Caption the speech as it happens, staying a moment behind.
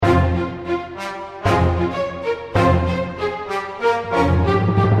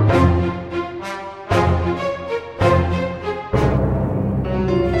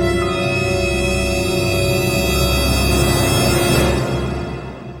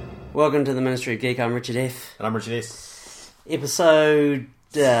Welcome to the Ministry of Geek. I'm Richard F. And I'm Richard S. Episode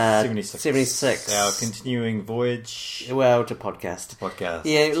 76. Our continuing voyage. Well, to podcast.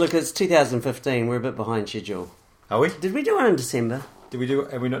 Yeah, look, it's 2015. We're a bit behind schedule. Are we? Did we do one in December?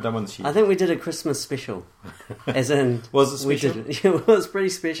 Have we not done one this year? I think we did a Christmas special. As in... Was it special? We did, it was pretty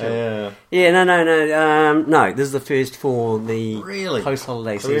special. Yeah, no. No, this is the first for the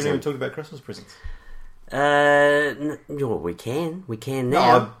post-holiday season. We haven't even talked about Christmas presents. Well, we can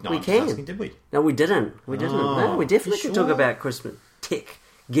now. We can. Asking, did we? No, we didn't. No, we definitely could talk about Christmas tech,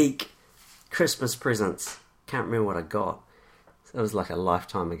 geek, Christmas presents. Can't remember what I got. It was like a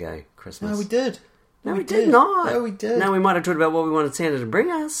lifetime ago. Christmas. No, we did. No, we did not. No, we did. No, we might have talked about what we wanted Santa to bring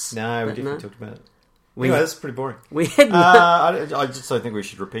us. No, we definitely talked about it. Anyway, that's pretty boring. We had. I just don't think we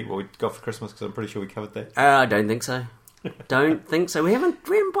should repeat what we got for Christmas because I'm pretty sure we covered that. I don't think so. Don't think so. We haven't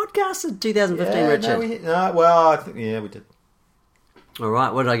podcasted 2015, Richard. I think we did. All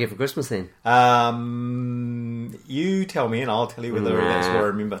right, what did I get for Christmas then? You tell me, and I'll tell you whether that's what I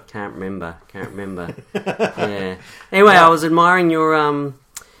remember. Can't remember. Yeah. Anyway, I was admiring your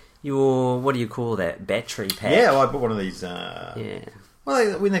what do you call that, battery pack? Yeah, well, I bought one of these.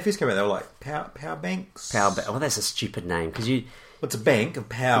 Well, when they first came out, they were like power banks. Well, that's a stupid name because you. It's a bank of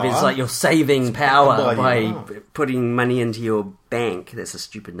power. It's like you're saving power by putting money into your bank. That's a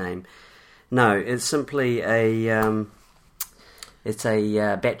stupid name. No, it's simply a battery. It's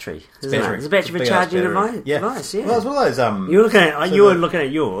a battery for charging device. Yeah. Well, it's one of those. You were looking at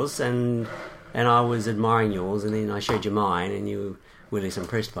yours, and I was admiring yours, and then I showed you mine, and you were less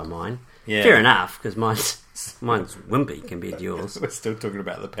impressed by mine. Yeah. Fair enough, because mine's wimpy compared to yours. We're still talking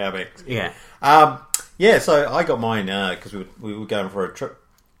about the power banks. Yeah. So I got mine because we were going for a trip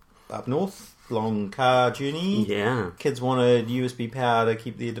up north, long car journey. Yeah. Kids wanted USB power to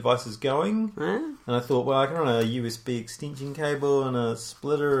keep their devices going. And I thought, well, I can run a USB extension cable and a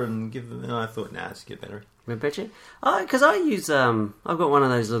splitter and give them... And I thought, just get a battery. A battery? Because I use... I've got one of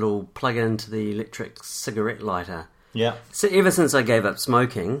those little plug into the electric cigarette lighter. Yeah. So ever since I gave up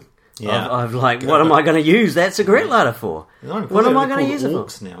smoking... Yeah. I've like, what am I going to use that cigarette lighter for? What am I going to use it for? Aux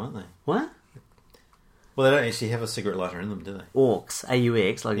now, aren't they? What? Well, they don't actually have a cigarette lighter in them, do they? Aux,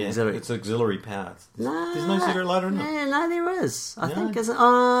 AUX, like auxiliary. It's auxiliary power. There's no cigarette lighter in them. No, there is. I think isn't.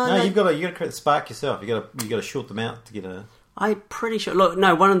 You've got to create the spark yourself. You got to short them out to get a. I'm pretty sure. Look,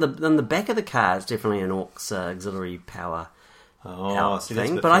 no, one on the back of the car is definitely an aux auxiliary power.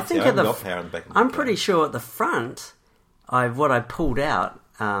 Thing. But I think at the power in the back. I'm pretty sure at the front, what I pulled out.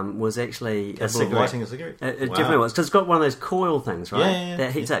 Was actually a cigarette. Lighting a cigarette? It definitely was. Because it's got one of those coil things, right? Yeah.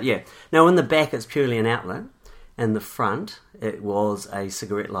 That heats up, yeah. Now, in the back, it's purely an outlet. And the front, it was a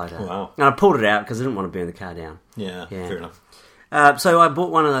cigarette lighter. Wow. And I pulled it out because I didn't want to burn the car down. Yeah. Fair enough. So I bought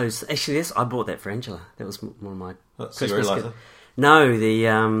one of those. Actually, yes, I bought that for Angela. That was one of my cigarette lighter? No,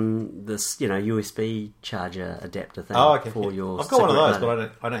 this USB charger adapter thing for your I've got one of those,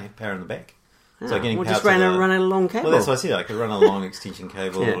 lighter. but I don't have power in the back. So just run a long cable. Well, that's what I said. I could run a long extension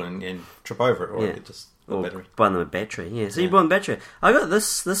cable and trip over it, or I could just battery. Buy them a battery. Yeah. So you buy a battery. I got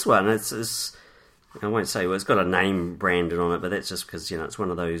this one. It's I won't say. Well, it's got a name branded on it, but that's just because it's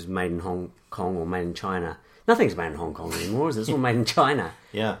one of those made in Hong Kong or made in China. Nothing's made in Hong Kong anymore, is it? It's all made in China.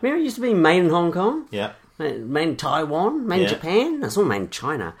 Yeah. Remember, it used to be made in Hong Kong. Yeah. Made in Taiwan, made in Japan. It's all made in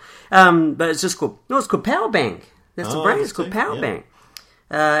China. But it's just called. No, it's called Power Bank. That's the brand. It's called Power Bank.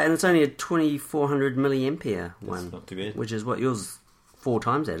 And it's only a 2400 milliampere one. That's not too bad. Which is what yours 4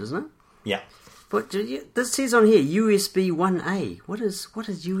 times that, isn't it? Yeah. But this says on here USB 1A. What is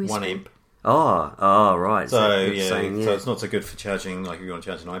USB? 1 amp. Oh, right. So it's not so good for charging, like if you want to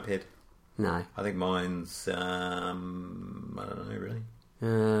charge an iPad. No. I think mine's, I don't know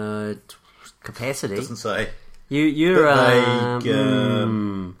really. Capacity. Doesn't say. You're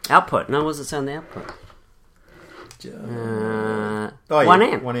output. No, what does it say on the output? 1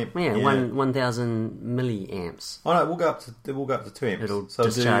 amp. 1 amp. Yeah, 1,000 milliamps. Oh no, we'll go up to 2 amps. It'll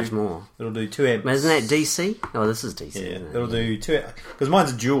discharge more. It'll do 2 amps. Isn't that DC? Oh, this is DC. Yeah, it'll do 2 because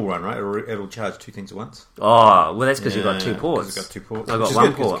mine's a dual run, right? It'll charge 2 things at once. Oh, well, that's because you've got 2 ports. I've got 2 ports. I've got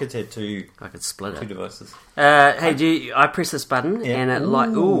 1 port. Kids had 2. I could split 2 devices. Hey, I press this button and it look.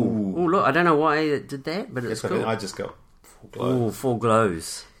 I don't know why it did that, but it's cool. I just got 4 glows. Oh, 4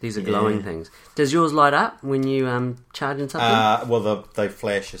 glows. These are glowing things. Does yours light up when you charging something? Well, they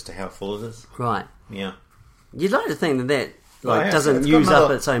flash as to how full it is. Right. Yeah. You'd like to think that doesn't use up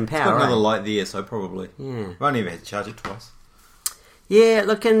its own power. It's got another light there, so probably. Yeah. I've only ever had to charge it twice. Yeah,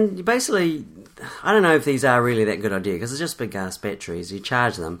 look, and basically, I don't know if these are really that good idea because it's just big ass batteries. You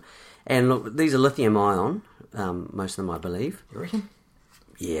charge them, and look, these are lithium ion, most of them, I believe. You reckon?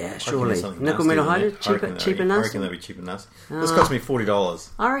 Yeah, I surely. reckon something Nickel nasty metal in there. hydride, cheap and I nasty. reckon they'd be cheap and nasty. This cost me $40.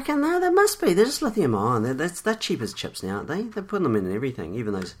 I reckon they must be. They're just lithium ion. They're cheap as chips now, aren't they? They're putting them in everything,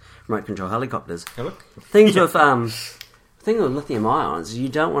 even those remote control helicopters. Hey, look. Things with thing with lithium ions, you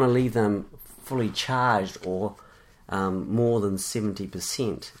don't want to leave them fully charged or more than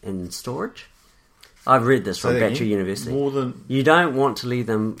 70% in storage. I've read this from Battery University. More than... You don't want to leave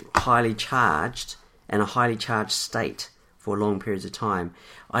them highly charged in a highly charged state for long periods of time.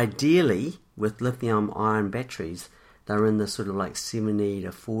 Ideally, with lithium-ion batteries, they're in the sort of like 70 to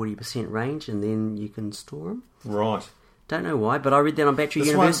 40% range, and then you can store them. Right. Don't know why, but I read that on Battery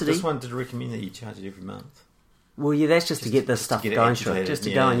University. This one did recommend that you charge it every month. Well, yeah, that's just to get this stuff going straight, just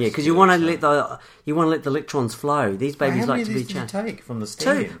to go on, because you want to let the electrons flow. These babies like to be charged. How many of these did you take from the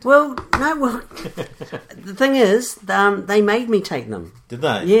stand? 2. Well, no, the thing is, they made me take them. Did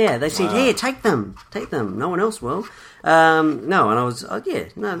they? Yeah, they said, "Here, take them. No one else will." No, and I was,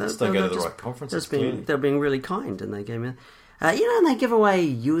 Just don't go to the right conferences. They're being really kind, and they gave me, and they give away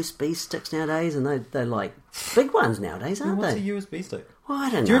USB sticks nowadays, and they're like big ones nowadays, aren't What's they? a USB stick? Well,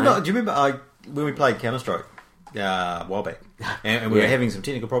 I don't know. Do you remember when we played Counter-Strike a while back, and we were having some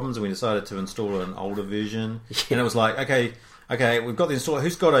technical problems, and we decided to install an older version, and it was like, okay, we've got the installer.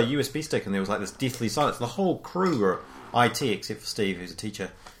 Who's got a USB stick? And there was like this deathly silence. The whole crew were IT, except for Steve, who's a teacher.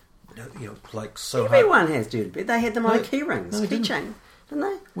 Like so. Everyone has, dude. They had them on the key rings, no, keychain, didn't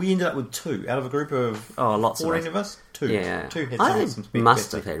they? We ended up with 2 out of a group of lots 14 of us. 2. Yeah, 2 had I some spare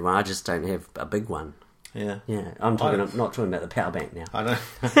must capacity. have had one. I just don't have a big one. Yeah. I'm not talking about the power bank now. I don't.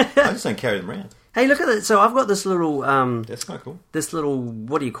 I just don't carry them around. Hey, look at that! So I've got this little. That's quite cool. This little,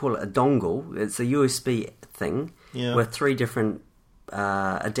 what do you call it? A dongle. It's a USB thing with 3 different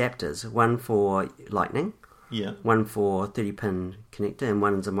adapters. One for lightning. Yeah. One for 30-pin connector, and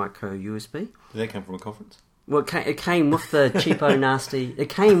one is a micro USB. Did that come from a conference? Well, it came with the cheapo nasty. It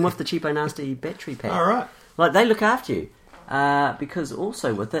came with the cheapo nasty battery pack. All right. Like they look after you, because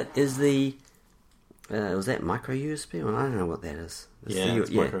also with it is the. Was that micro USB? Well, I don't know what that is.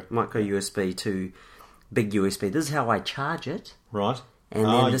 It's micro USB to big USB. This is how I charge it. Right. And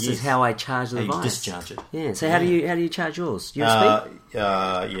then this is how I charge the device. You discharge it. Yeah. So how do you charge yours?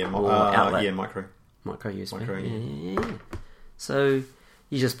 USB? Micro. Micro USB. Micro, Yeah. So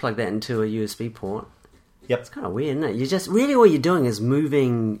you just plug that into a USB port. Yep. It's kind of weird, isn't it? You just really all you're doing is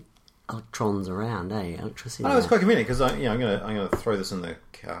moving electrons around, electricity. I know, it's quite convenient because I'm gonna throw this in the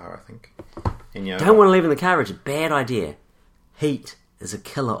car, I think. And, don't want to leave in the car. It's a bad idea. Heat is a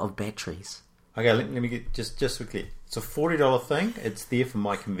killer of batteries. Okay, let me get just quickly. It's a $40 thing. It's there for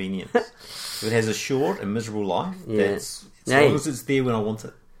my convenience. If it has a short and miserable life, that's as long as it's there when I want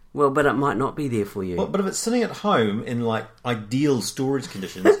it. Well, but it might not be there for you. But if it's sitting at home in like ideal storage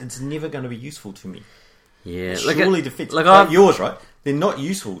conditions, it's never going to be useful to me. Yeah, surely defeats. Like yours, right? They're not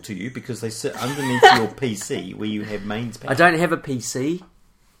useful to you because they sit underneath your PC where you have mains power. I don't have a PC.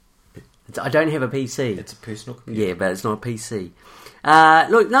 It's a personal computer. Yeah, but it's not a PC.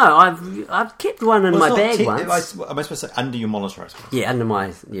 I've kept one in my bag once. Am I supposed to say under your monitor? I suppose. Yeah, under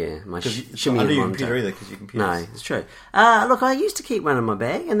my shimmy under your monitor. computer either because your computer. No, it's true. I used to keep one in my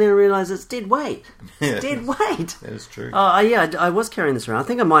bag, and then I realised it's dead weight. It's dead weight. That is true. I was carrying this around. I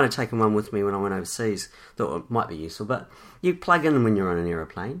think I might have taken one with me when I went overseas. Thought it might be useful, but you plug in when you're on an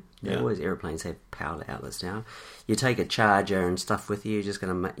aeroplane. Yeah. Always aeroplanes have power outlets now. You take a charger and stuff with you. You're just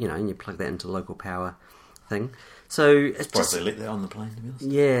going to, and you plug that into the local power thing. So it's just they let that on the plane, to be honest.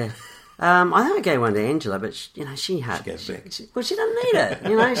 Yeah. I think I gave one to Angela, but she gave it back. She doesn't need it.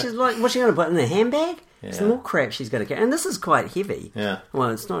 She's like, what's she going to put in a handbag? Yeah. It's more crap she's got to carry. And this is quite heavy. Yeah. Well,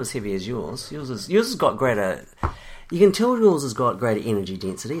 it's not as heavy as yours. Yours has got greater. You can tell yours has got greater energy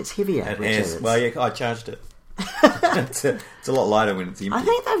density. It's heavier. It is. Well, yeah, I charged it. It's a lot lighter when it's empty. I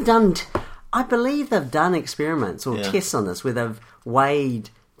think I believe they've done experiments or tests on this where they've weighed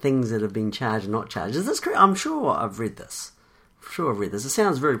things that have been charged and not charged. Is this correct? I'm sure I've read this. It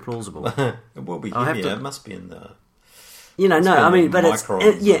sounds very plausible. It will be heavier. It must be in the... but it's...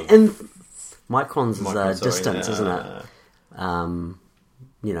 in microns is distance, yeah. isn't it?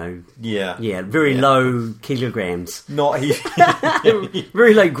 Yeah, very low kilograms. Not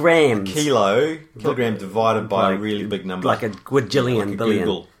very low grams. Kilogram divided by a really big number, like a quadrillion billion.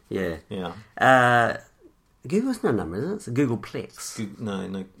 Google. Yeah. Google's no number, is it? It's a Googleplex.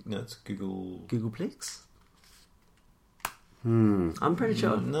 No, it's Google. Googleplex. I'm pretty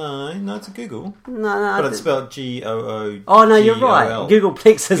sure. No, it's a Google. No, but it's spelled G-O-O. Oh no, you're right.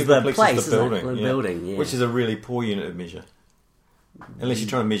 Googleplex is the place, is the building, isn't it? The building, yeah. Which is a really poor unit of measure. Unless you're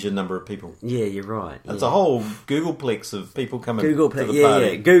trying to measure the number of people. Yeah, you're right. It's a whole Googleplex of people coming Google, to the yeah, party.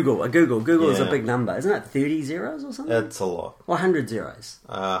 yeah. Google is a big number. Isn't it 30 zeros or something? It's a lot. Or 100 zeros?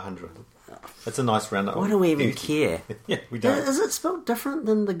 100. It's a nice round up. Why do we even care? Yeah, we don't. Is it spelled different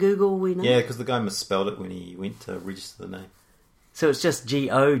than the Google we know? Yeah, because the guy misspelled it when he went to register the name. So it's just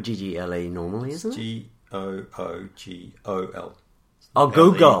Google normally, isn't it? Googol. Oh,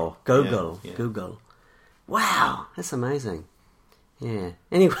 Google. Yeah. Google. Wow, that's amazing. Yeah.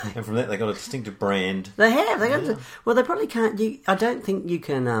 Anyway. And from that, they got a distinctive brand. They have. Well, they probably can't. I don't think you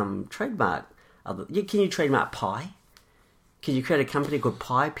can trademark. Can you trademark Pi? Can you create a company called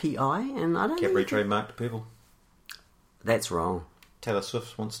Pi, P-I? And I don't Can't think trademark to people. That's wrong. Taylor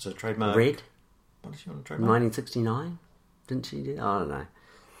Swift wants to trademark. Red. What does she want to trademark? 1969. Didn't she do? I don't know.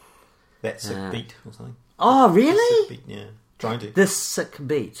 That Sick Beat or something. Oh, really? Sick Beat, yeah. Trying to. This Sick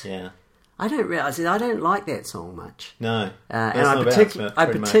Beat. Yeah. I don't realise it. I don't like that song much. No. And I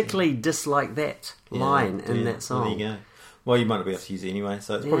particularly dislike that line in that song. Well, there you go. Well, you might not be able to use it anyway,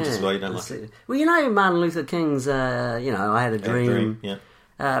 so it's probably just why you don't like it. Well, Martin Luther King's, I had a dream. Yeah.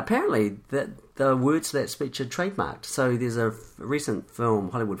 Apparently, the words to that speech are trademarked. So there's a recent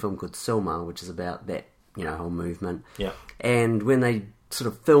Hollywood film called Selma, which is about that, whole movement. Yeah. And when they sort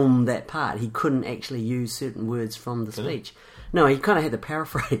of filmed that part, he couldn't actually use certain words from the speech. No, he kind of had to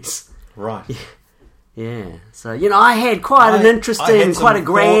paraphrase. Right. Yeah. So, I had quite an interesting, quite a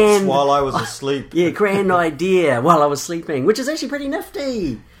grand... while I was asleep. Yeah, grand idea while I was sleeping, which is actually pretty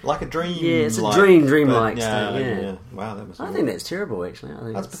nifty. Like a dream. Yeah, it's a dream-like stuff. Yeah. Wow, that was... I think that's terrible,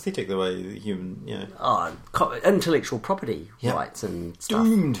 actually. That's pathetic, the way the human, intellectual property rights and stuff.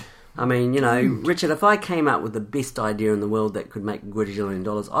 Doomed. I mean, Richard, if I came up with the best idea in the world that could make $1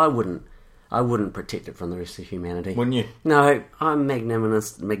 gajillion, I wouldn't protect it from the rest of humanity. Wouldn't you? No, I'm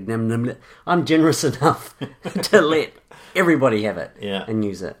magnanimous. I'm generous enough to let everybody have it and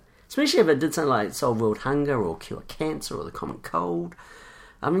use it. Especially if it did something like solve world hunger or cure cancer or the common cold.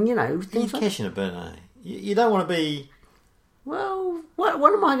 I mean, things like... cashing a bit, eh? You don't want to be... Well, what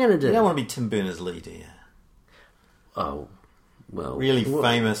am I going to do? You don't want to be Tim Berners-Lee, do you? Oh, well... Really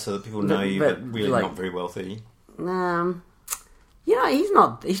famous so that people know you, but really not very wealthy.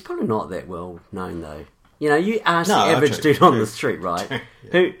 He's probably not that well known, though. You ask the average dude on the street, right?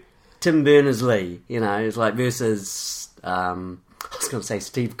 Who, Tim Berners-Lee, is like versus, I was going to say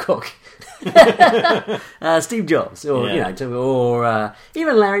Steve Cook. Steve Jobs, or, or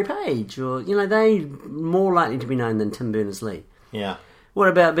even Larry Page, or, they more likely to be known than Tim Berners-Lee. Yeah. What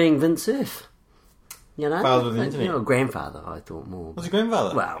about being Vince Cerf? Father of the internet. Grandfather, I thought more. Was he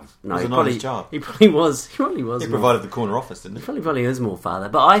grandfather? Well, no, he probably was. He provided the corner office, didn't he? He probably is more father,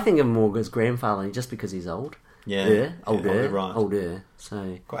 but I think of him more as grandfather just because he's old. Yeah, older.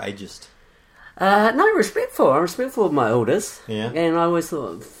 So quite ageist. No, respectful. I'm respectful of my elders. Yeah, and I always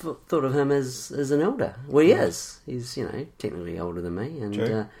thought of him as an elder. Well, he is. He's technically older than me,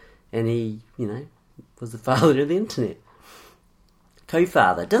 and and he was the father of the internet.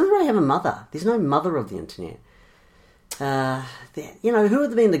 Co-father. Doesn't really have a mother. There's no mother of the internet. Who would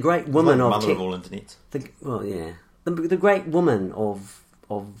have been the great woman of... Mother of all internet. The great woman of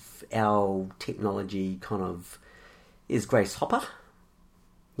our technology kind of is Grace Hopper.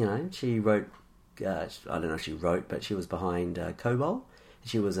 She wrote... I don't know if she wrote, but she was behind COBOL.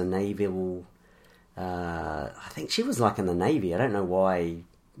 She was a naval... I think she was in the Navy. I don't know why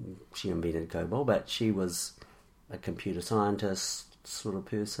she invented COBOL, but she was a computer scientist sort of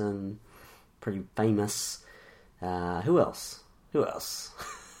person, pretty famous. Who else?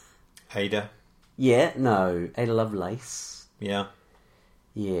 Ada. Yeah, no, Ada Lovelace. Yeah.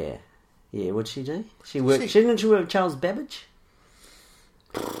 What'd she do? Didn't she work with Charles Babbage?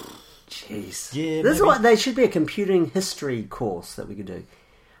 Jeez. Yeah, this is what there should be a computing history course that we could do.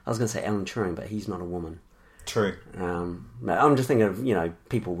 I was going to say Alan Turing, but he's not a woman. True. I'm just thinking of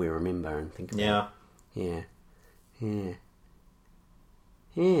people we remember and think about. Yeah.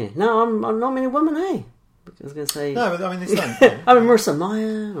 No, I'm not many women, eh? I was going to say... No, but I mean, there's some... Marissa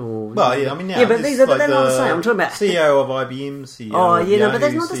Meyer, or... Well, yeah, I mean, yeah, but they're not the same. I'm talking about... CEO of IBM, CEO of Yahoo, but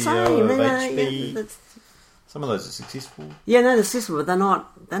that's not the same. Of HP. Some of those are successful. Yeah, no, they're successful, but they're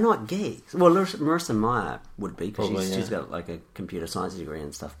not geeks. Well, Marissa Meyer would be, because she's got a computer science degree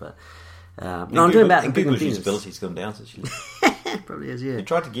and stuff, but... I'm talking about... Google's usability's gone down since she left. Probably is, yeah. You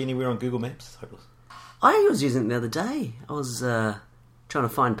tried to get anywhere on Google Maps? It's hopeless. I was using it the other day. I was trying to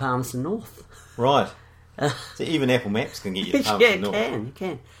find Palmerston North. Right. So even Apple Maps can get you to Palmerston North. Yeah, it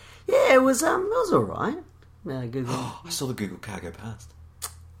can. Yeah, it was all right. Google. I saw the Google car go past.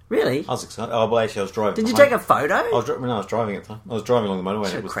 Really? I was excited. Oh, well, actually, I was driving. Did you take a photo? I was driving at the time. I was driving along the motorway.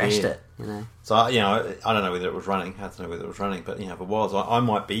 Should And have it was crashed there. it, you know. So, I don't know whether it was running. Hard to know whether it was running. But, if it was, I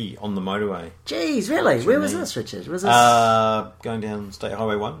might be on the motorway. Jeez, really? Where was this, Richard? Was this... Going down State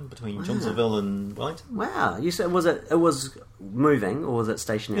Highway 1 between Johnsonville and Wellington. Wow. You said, it was moving, or was it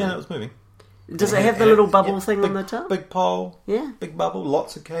stationary? Yeah, it was moving. Does it have the little bubble thing on the top? Big pole. Yeah. Big bubble.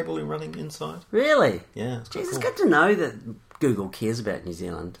 Lots of cabling running inside. Really? Yeah. Jeez, it's good to know that Google cares about New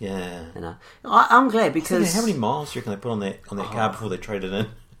Zealand. Yeah. You know, I'm glad because... How many miles do you reckon they put on that car before they trade it in?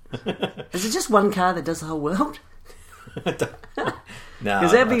 Is it just one car that does the whole world? No,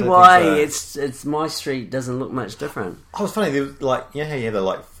 because that'd be why it's my street doesn't look much different. Oh, it's funny. There was how you had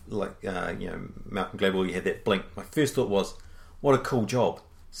Malcolm Gladwell. You had that blink. My first thought was, what a cool job.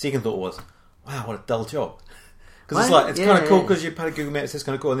 Second thought was, wow, what a dull job. Because it's kind of cool because you're part of Google Maps. That's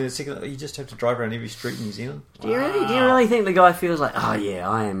kind of cool. And then the second, you just have to drive around every street in New Zealand. Do you really think the guy feels like, oh yeah,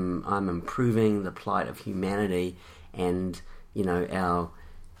 I'm improving the plight of humanity and our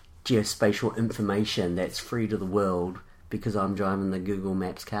geospatial information that's free to the world because I'm driving the Google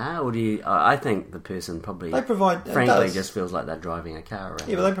Maps car? Or do you? I think the person probably just feels like they're driving a car around.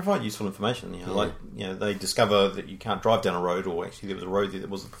 Yeah, but they provide useful information. They discover that you can't drive down a road, or actually there was a road there that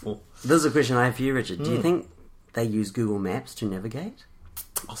wasn't before. This is a question I have for you, Richard. Do you think they use Google Maps to navigate?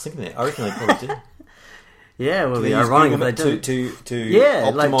 I was thinking that. I reckon they probably do. Yeah, well, it'd be ironic if they do. To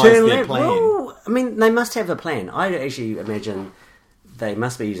optimise their plan. Well, I mean, they must have a plan. I actually imagine they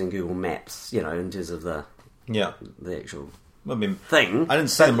must be using Google Maps, in terms of the actual thing. I didn't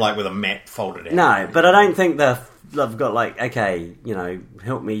see them with a map folded out. No, but I don't think they've got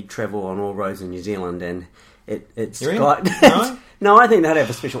help me travel on all roads in New Zealand, and it's got... No, I think they'd have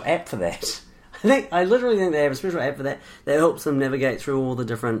a special app for that. I literally think they have a special app for that helps them navigate through all the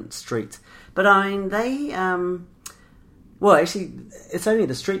different streets. But I mean, they... well, actually, it's only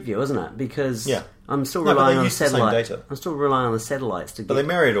the street view, isn't it? Because I'm still relying on satellite. I'm still relying on the satellites to get... But they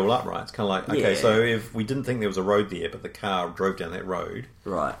marry it all up, right? It's kind of like, so if we didn't think there was a road there, but the car drove down that road,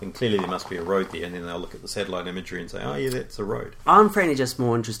 right, then clearly there must be a road there, and then they'll look at the satellite imagery and say, oh yeah, that's a road. I'm frankly just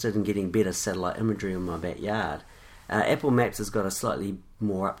more interested in getting better satellite imagery in my backyard. Apple Maps has got a slightly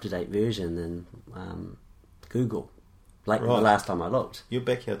more up-to-date version than Google. The last time I looked. Your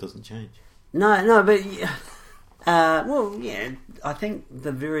backyard doesn't change. No, but... I think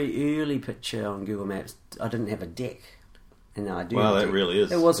the very early picture on Google Maps, I didn't have a deck. And now I do. Well, that really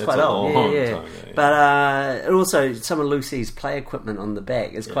is. It was That's quite old. Time ago, But also, some of Lucy's play equipment on the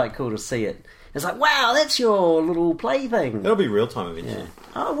back. It's quite cool to see it. It's like, wow, that's your little play thing. It'll be real time eventually. Yeah.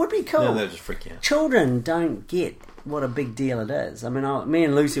 Oh, it would be cool. No, they'll just freak out. Children don't get what a big deal it is. I mean, me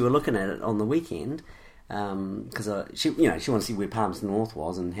and Lucy were looking at it on the weekend because she wants to see where Palmerston North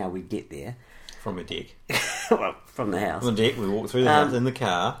was and how we'd get there. From a deck. Well, from the house. From the deck, we walk through the house in the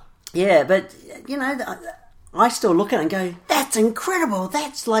car. Yeah, but, I still look at it and go, that's incredible.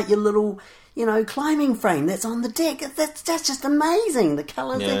 That's like your little, climbing frame that's on the deck. That's just amazing. The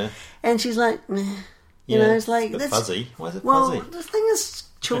colours. Yeah. And she's like, it's like... It's fuzzy. Why is it fuzzy? Well, the thing is,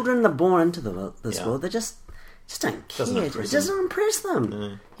 children are born into this world. They just don't care. It doesn't impress them.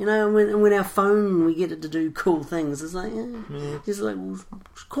 No. And when our phone, we get it to do cool things, it's like, it's like, well,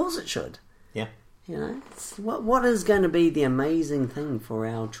 of course it should. Yeah. What is going to be the amazing thing for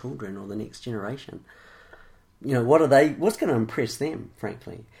our children or the next generation? What's going to impress them,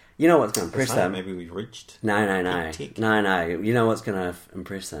 frankly? You know what's going to impress them? Maybe we've reached... No. No. You know what's going to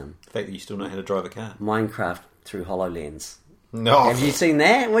impress them? The fact that you still know how to drive a car. Minecraft through HoloLens. No. Have you seen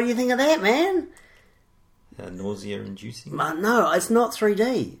that? What do you think of that, man? Nausea-inducing? No, it's not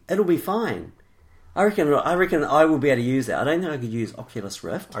 3D. It'll be fine. I reckon I will be able to use that. I don't think I could use Oculus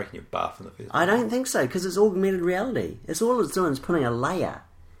Rift. I reckon you're barf in the first. I don't think so, because it's augmented reality. All it's doing is putting a layer.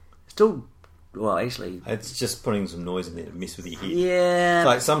 It's just putting some noise in there to mess with your head. Yeah. It's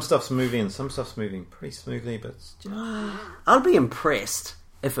like some stuff's moving and some stuff's moving pretty smoothly, but it's just... I'll be impressed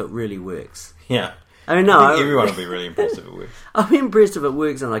if it really works. Yeah. I mean, I think everyone will be really impressed if it works. I'll be impressed if it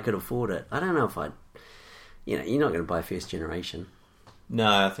works and I could afford it. I don't know if I'd... you're not going to buy first generation. No,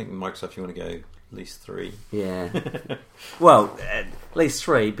 I think Microsoft, you want to go... At least 3. Yeah. Well, at least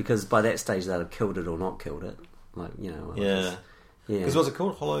 3, because by that stage they'd have killed it or not killed it. Yeah. Because what's it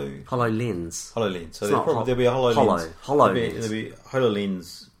called? HoloLens. HoloLens. So there'll be a HoloLens. There'll be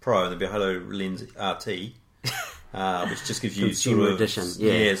HoloLens Pro and there'll be a HoloLens RT, which just gives you consumer edition.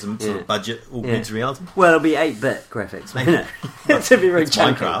 Some sort of budget augmented reality. Well, it'll be 8-bit graphics, won't it? It's a very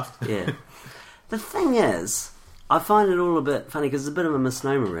chunky. Minecraft. Yeah. The thing is, I find it all a bit funny because it's a bit of a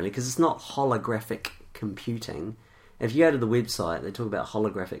misnomer, really, because it's not holographic computing. If you go to the website, they talk about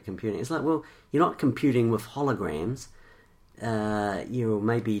holographic computing. It's like, well, you're not computing with holograms.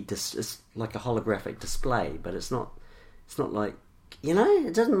 maybe it's like a holographic display, but it's not like,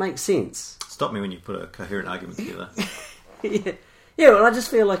 it doesn't make sense. Stop me when you put a coherent argument together. Well, I just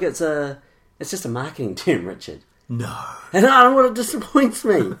feel like it's just a marketing term, Richard. No. And I don't know what it disappoints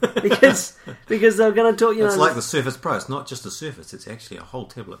me because they're going to talk. It's like the Surface Pro. It's not just a Surface. It's actually a whole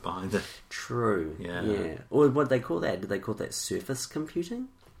tablet behind it. True. Yeah. Or what did they call that? Did they call that surface computing?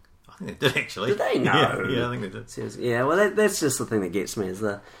 I think they did actually. Did they? No. Yeah, I think they did. Seriously. Yeah. Well, that's just the thing that gets me is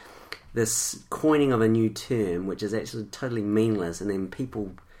this coining of a new term, which is actually totally meaningless, and then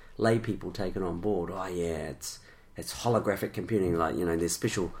lay people take it on board. Oh yeah, it's holographic computing. Like there's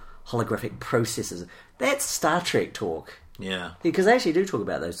special holographic processors. That's Star Trek talk. Yeah. Because they actually do talk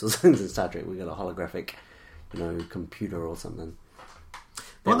about those sorts of things in Star Trek. We got a holographic, computer or something.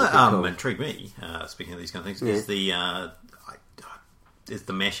 One that intrigued me, speaking of these kind of things, is the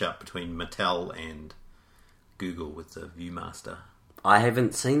mashup between Mattel and Google with the ViewMaster. I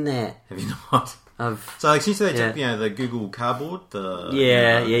haven't seen that. Have you not? So essentially they took the Google cardboard,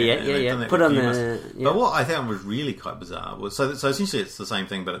 yeah. Put on the. Yeah. But what I found was really quite bizarre was so essentially it's the same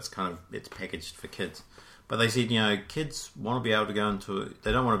thing, but it's packaged for kids. But they said kids want to be able to go into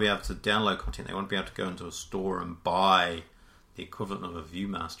they don't want to be able to download content. They want to be able to go into a store and buy the equivalent of a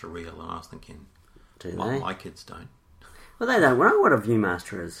ViewMaster reel. And I was thinking, my kids don't. Well, they don't know what a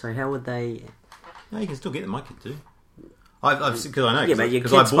ViewMaster is. So how would they? No, you can still get them. My kids do. Because I know. Yeah, but your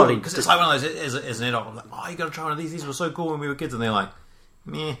kids I bought it. Because it's like one of those, as an adult, I'm like, you got to try one of these. These were so cool when we were kids. And they're like,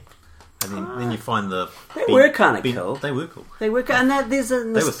 meh. And then you find They were kind of cool. They were cool. They were cool. And they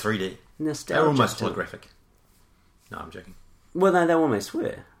were 3D. Nostalgia. They were almost holographic. No, I'm joking. Well, no, they almost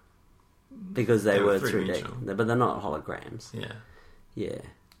were. Because they were 3D. But they're not holograms. Yeah. Yeah.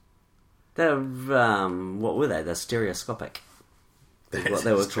 They're, what were they? They're stereoscopic. That's what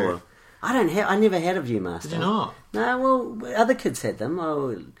they were called. I never had a ViewMaster. Did you not? No, well, other kids had them. I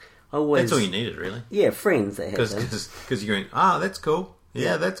always... That's all you needed, really. Yeah, friends that had them. Because you're going, that's cool.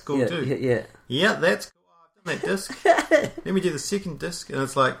 Yeah, that's cool too. Yeah. Yeah, that's cool. I've done that disc. Let me do the second disc. And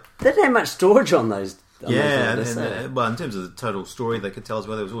it's like... They didn't have much storage on those. Well, in terms of the total story they could tell as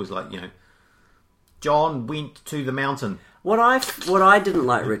well, there was always like, John went to the mountain. What I didn't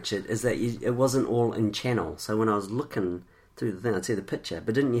like, Richard, is that it wasn't all in channel. So when I was looking through the thing, I'd see the picture,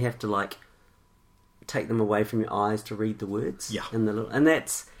 but didn't you have to take them away from your eyes to read the words? Yeah. And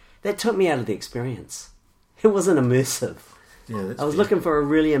that took me out of the experience. It wasn't immersive. Yeah, I was looking for a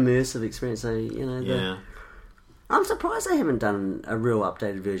really immersive experience. So I'm surprised they haven't done a real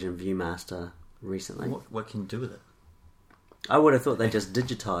updated version of ViewMaster recently. What can you do with it? I would have thought they just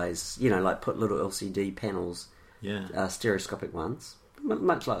digitize, put little LCD panels, stereoscopic ones,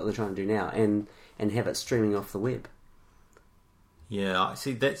 much like they're trying to do now, and have it streaming off the web. Yeah,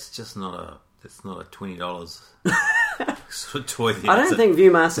 see, that's not a $20 sort of toy. I don't think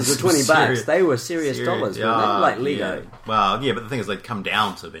ViewMasters were $20. They were serious dollars, weren't they? Like Lego. Yeah. Well, yeah, but the thing is, they'd come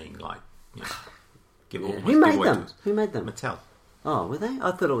down to being Who made them? Who made them? Mattel. Oh, were they?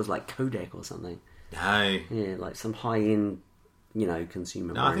 I thought it was like Kodak or something. No. Yeah, like some high-end,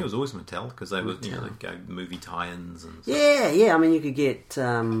 consumer. No, I think it was always Mattel because they were, they'd go movie tie-ins and stuff. Yeah. I mean, you could get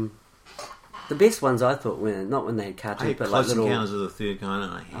the best ones. I thought were not when they had cartoons, but like little. Encounters of the Third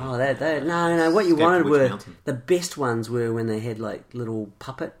Kind. No. What you wanted were the best ones were when they had like little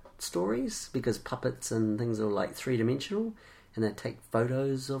puppet stories, because puppets and things are like 3-dimensional, and they'd take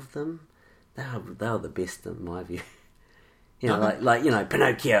photos of them. They were the best in my view. Like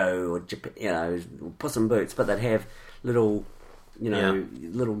Pinocchio or Puss in Boots, but they'd have little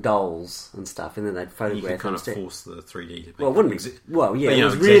little dolls and stuff, and then they'd photograph. You could kind of them. Force the 3D to be. Well, wouldn't it? Well, yeah, it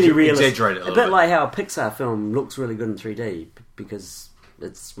was really realistic. Exaggerate it a bit like how a Pixar film looks really good in 3D because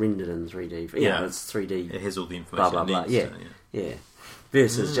it's rendered in 3D. It's 3D. It has all the information. Blah blah blah. Yeah.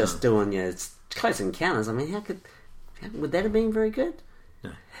 Versus just doing it's Close Encounters. I mean, would that have been very good?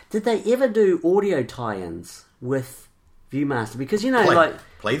 No. Did they ever do audio tie-ins with ViewMaster? Because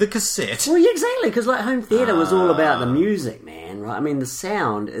play the cassette. Well, yeah, exactly. Because home theatre was all about the music, man. Right? I mean, the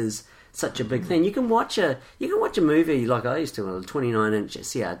sound is such a big thing. You can watch a movie like I used to on a 29-inch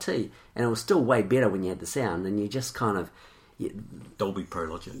CRT, and it was still way better when you had the sound. And you just kind of Dolby Pro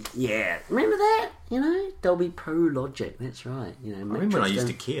Logic. Yeah, remember that? Dolby Pro Logic. That's right. I remember when I used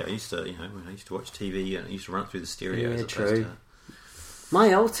to care. I used to, when I used to watch TV and I used to run it through the stereo. Yeah, true.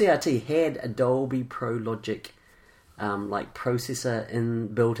 My old CRT had a Dolby Pro Logic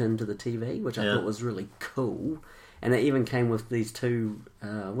processor built into the TV, which I thought was really cool. And it even came with these two,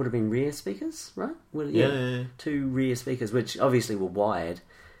 would have been rear speakers, right? Yeah. 2 rear speakers, which obviously were wired.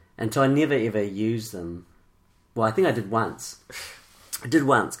 And so I never ever used them. Well, I think I did once.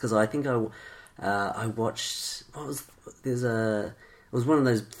 Because I think I watched. It was one of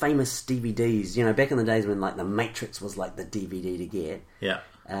those famous DVDs. You know, back in the days when like The Matrix was like the DVD to get. Yeah.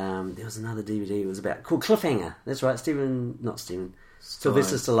 There was another DVD. It was called Cliffhanger. That's right, Sylvester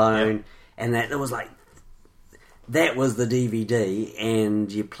Stallone, and that it was like. That was the DVD,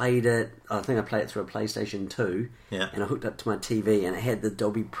 and you played it. I think I played it through a PlayStation 2, and I hooked up to my TV, and it had the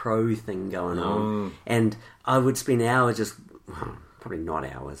Dolby Pro thing going on. And I would spend hours probably not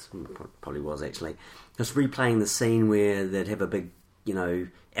hours, probably was actually, just replaying the scene where they'd have a big,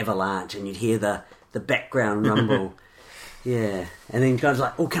 avalanche, and you'd hear the background rumble. Yeah, and then guys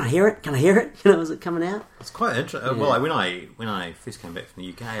like, oh, can I hear it? Can I hear it? Is it coming out? It's quite interesting. Yeah. Well, when I first came back from the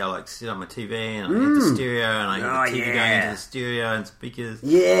UK, I set up my TV and I had the stereo and I had the TV going into the stereo and speakers.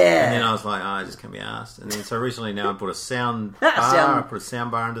 Yeah. And then I was like, I just can't be asked. And then so recently now I put a sound bar. I put a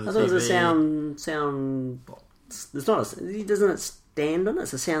sound bar under the TV. I thought it was a sound. It's not. Doesn't it stand on it?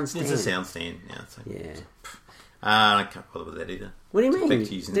 It's a sound stand. It's a sound stand. Yeah. So, yeah. I can't bother with that either. What do you mean? Back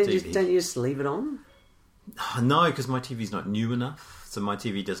to using the TV. Don't you just leave it on? No, because my TV's not new enough. So my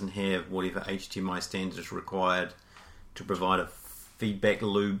TV doesn't have whatever HDMI standard is required to provide a feedback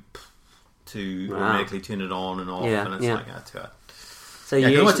loop to automatically turn it on and off. Yeah, and it's like, too hard. So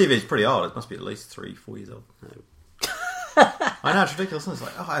my TV is pretty old. It must be at least 3-4 years old. I know, it's ridiculous. It's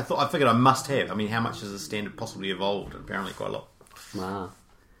like, I figured I must have. I mean, how much has the standard possibly evolved? Apparently quite a lot. Wow.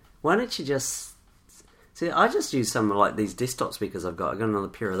 Why don't you just... See, I just use some of like these desktop speakers I've got another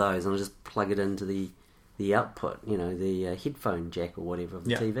pair of those, and I just plug it into the output, the headphone jack or whatever of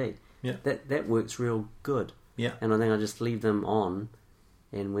the TV. Yeah. That works real good. Yeah. And I think I just leave them on,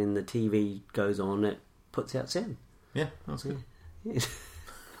 and when the TV goes on, it puts out sound. Yeah, that's good. Yeah.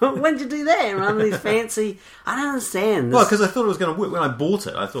 When did you do that? Run these fancy... I don't understand. Well, because I thought it was going to work. When I bought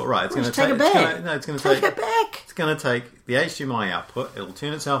it, I thought, right, it's going to take... Take it back. It's going to take it back. It's going to take the HDMI output. It'll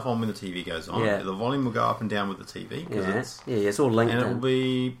turn itself on when the TV goes on. Yeah. The volume will go up and down with the TV. It's all linked and in. It'll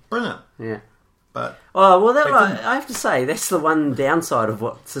be brilliant. Yeah. But... Oh, well, I have to say, that's the one downside of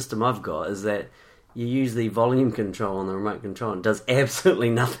what system I've got, is that you use the volume control on the remote control and it does absolutely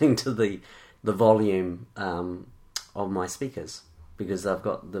nothing to the volume of my speakers, because I've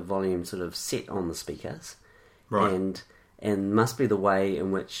got the volume sort of set on the speakers. Right. And must be the way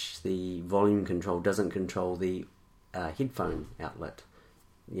in which the volume control doesn't control the headphone outlet.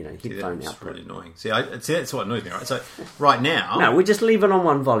 Headphone output. That's really annoying. See, that's what annoys me, right? So, right now... No, we just leave it on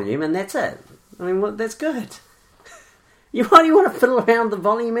one volume and that's it. I mean, that's good. Why do you want to fiddle around the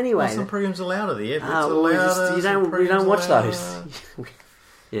volume anyway? Well, some programs are louder. The airports are well, louder. You don't watch those.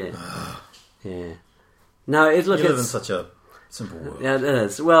 Yeah. Yeah. No, you live in such a simple world. Yeah, it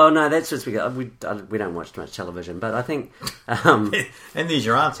is. Well, no, that's just because we don't watch too much television, but I think... and there's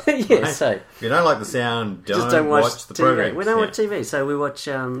your answer. Yeah, right? so... If you don't like the sound, just don't watch the TV. program. We don't watch TV, so we watch,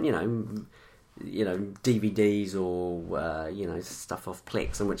 DVDs or stuff off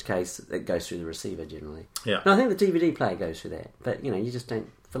Plex, in which case it goes through the receiver generally. Yeah. No, I think the DVD player goes through that, but you just don't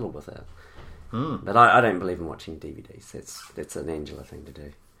fiddle with it. But I don't believe in watching DVDs. That's an Angela thing to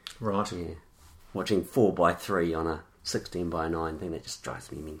do. Right. Yeah. Watching 4:3 on a 16:9 thing, that just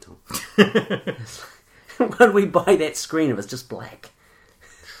drives me mental. Why do we buy that screen if it's just black?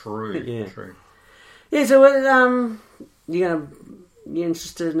 True. Yeah. True. Yeah. So you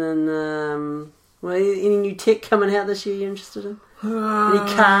interested in any new tech coming out this year? You interested in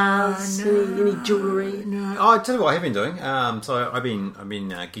any cars, any jewellery? No. Oh, I tell you what I have been doing. So I've been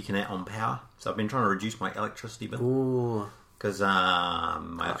geeking out on power. So I've been trying to reduce my electricity bill because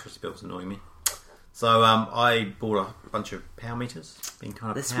my electricity bill was annoying me. So I bought a bunch of power meters. Been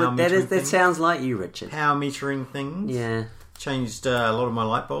kind of that sounds like you, Richard. Power metering things. Yeah. Changed a lot of my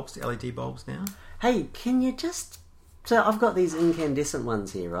light bulbs to LED bulbs now. Hey, can you just... So I've got these incandescent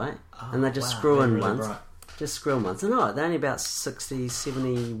ones here, right? And they're just screw-in really ones. Bright. Just screw-in ones. They're not. They're only about 60,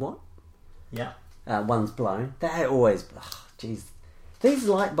 70 watt. Yeah. One's blown. They're always... Jeez. These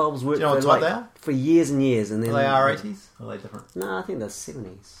light bulbs work for years and years. And then are they R80s? Or are they different? No, I think they're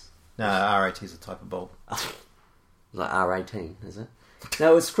 70s. No, R80 is a type of bulb. Like R18, is it?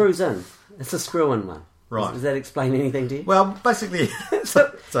 No, it screws in. It's a screw-in one. Right. Does that explain anything to you? Well, basically,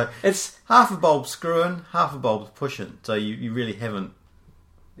 so it's half a bulb screw in, half a bulb push in. So you really haven't...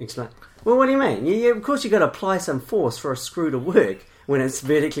 Explain. Well, what do you mean? Of course you've got to apply some force for a screw to work when it's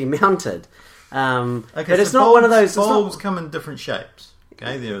vertically mounted. But it's not one of those... Bulbs come in different shapes.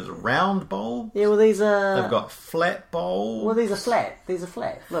 Okay, there's a round bulb. Yeah, well, these are... They've got flat bulbs. Well, these are flat.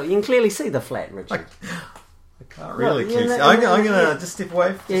 Look, you can clearly see the flat, Richard. I can't really clearly see. I'm going to just step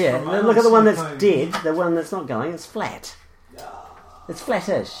away. Look at the one that's dead. The one that's not going. It's flat. It's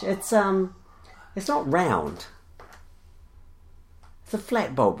flattish. It's not round. It's a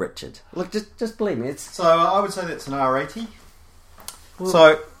flat bulb, Richard. Look, just believe me. It's So I would say that's an R80.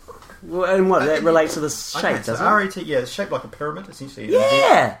 well, and what that relates to the shape, Okay, so doesn't it? R80, yeah, it's shaped like a pyramid, essentially.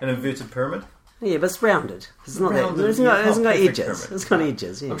 Yeah! An inverted pyramid. Yeah, but it's rounded. It's not that. Rounded, It's yeah, not, it's it's not got perfect edges. pyramid. It's got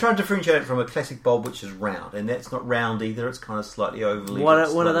edges. Yeah. I'm trying to differentiate it from a classic bulb, which is round, and that's not round either. It's kind of slightly ovally. What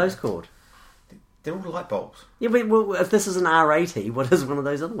are those called? They're all light bulbs. Yeah, but well, if this is an R80, what is one of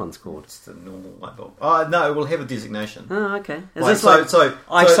those other ones called? It's a normal light bulb. Oh no, it will have a designation. Oh, okay. Is Like, this like so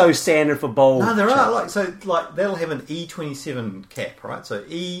ISO standard for bulb? No, there shape? are like they'll have an E27 cap, right? So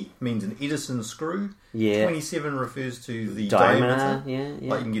E means an Edison screw. Yeah. 27 refers to the Diameter, diameter. yeah.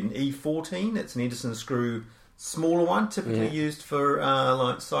 Like you can get an E14. That's an Edison screw, smaller one, typically used for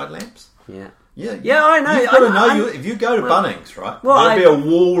like side lamps. Yeah. Yeah, I know. You've got to know. If you go to Bunnings, right? Well, there'll be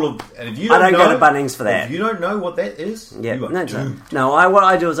a wall of. And if you don't I don't know, go to Bunnings for that. If you don't know what that is, Yeah, you are no, doomed. what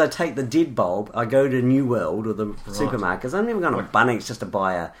I do is I take the dead bulb, I go to New World or the supermarkets. I'm never going to Bunnings just to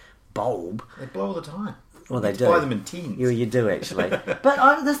buy a bulb. They blow all the time. Well, they You do. buy them in tins. You do actually.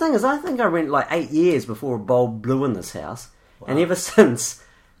 But the thing is, I think I went like 8 years before a bulb blew in this house, and ever since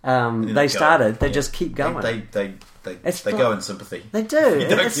they started, they just keep going. They go in sympathy. They do. You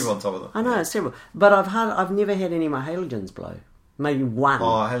don't keep on top of them. I know, it's terrible. But I've never had any of my halogens blow. Maybe one. Oh,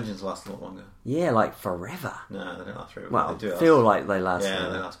 halogens last a lot longer. Yeah, like forever. No, they don't last very Well, they do feel last. like they last. Yeah,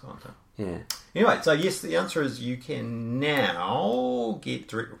 forever. they last quite a long time. Yeah. Anyway, so yes, the answer is you can now get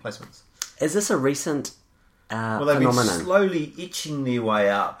direct replacements. Is this a recent Well, they've phenomenon? been slowly itching their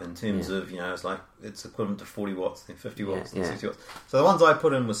way up in terms of, it's like it's equivalent to 40 watts, then 50 watts, then 60 watts. So the ones I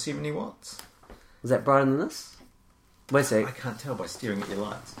put in were 70 watts. Is that brighter than this? Wait a sec. I can't tell by staring at your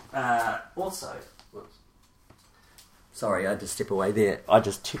lights. Also, whoops. Sorry, I had to step away there. I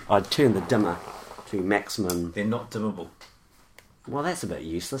turned the dimmer to maximum. They're not dimmable. Well, that's a bit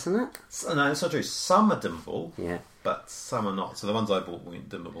useless, isn't it? No, that's not true. Some are dimmable, Yeah. but some are not. So the ones I bought weren't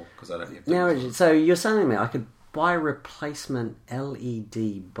dimmable because I don't have Now, dimmable. so you're telling me I could buy a replacement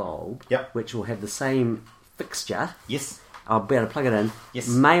LED bulb, Yep. which will have the same fixture. Yes. I'll be able to plug it in. Yes.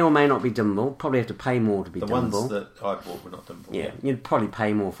 May or may not be dimmable. Probably have to pay more to be The dimmable. ones that I bought were not dimmable. Yeah, you'd probably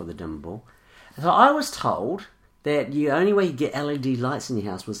pay more for the dimmable. So I was told that the only way you get LED lights in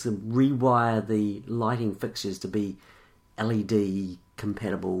your house was to rewire the lighting fixtures to be LED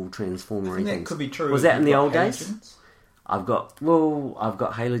compatible transformer I think that things. could be true. Was if that in you've the got old days? halogens. I've got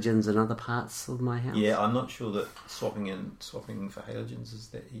halogens in other parts of my house. Yeah, I'm not sure that swapping for halogens is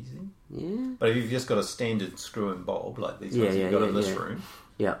that easy. Yeah. But if you've just got a standard screw-in bulb like these Yeah, ones yeah, you've got yeah, in this yeah. room,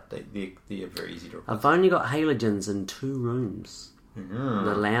 Yeah. they're very easy to replace. I've only got halogens in 2 rooms. Mm-hmm.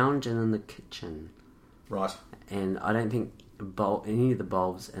 The lounge and in the kitchen. Right. And I don't think any of the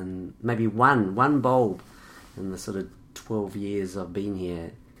bulbs, and maybe one bulb in the sort of 12 years I've been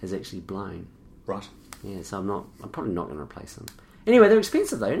here has actually blown. Right. Yeah, so I'm probably not going to replace them. Anyway, they're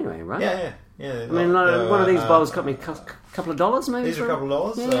expensive though. Anyway, right? Yeah. I mean, one of these bulbs got me a couple of dollars, maybe. These are a couple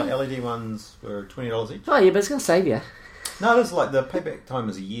of dollars. Yeah. LED ones were $20 each. Oh yeah, but it's going to save you. No, it's like the payback time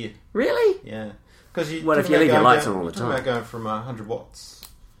is a year. Really? Yeah. Because What if you leave your lights on all the Talking about time? going from 100 watts.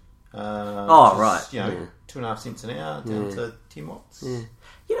 Oh, right. You know, Yeah. 2.5 cents an hour down to 10 watts. Yeah.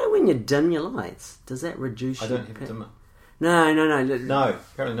 You know, when you dim your lights, does that reduce? I don't have a dimmer. No. No,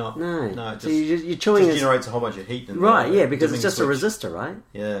 apparently not. No. No, it So just, you're chewing just it. generates a whole bunch of heat. In Right, the yeah, because it's dimming just switch. a resistor, right?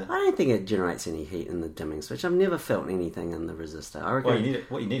 Yeah. I don't think it generates any heat in the dimming switch. I've never felt anything in the resistor. I reckon.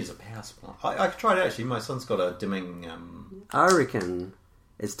 What you need is a power supply. I tried it actually. My son's got a dimming. I reckon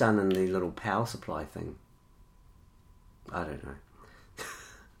it's done in the little power supply thing. I don't know.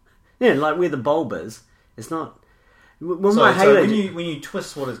 Yeah, like where the bulb is, it's not. When So my halo, when you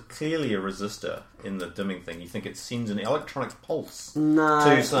twist what is clearly a resistor in the dimming thing, you think it sends an electronic pulse no,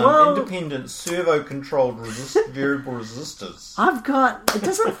 to some well, independent servo-controlled variable resistors. I've got. It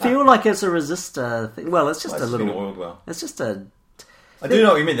doesn't feel like it's a resistor thing. Well, it's just Well, a it's been little. oiled well. It's just a. I do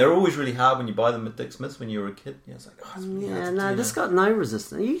know what you mean. They're always really hard when you buy them at Dick Smith's when you were a kid. Yeah, it's like, oh, it's really hard Yeah, to no, do this that. got no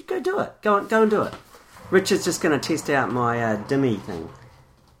resistance. You go do it. Go and do it. Richard's just going to test out my dimmy thing.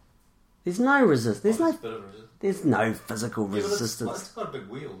 There's no resist. There's no. There's no physical resistance. It's got a big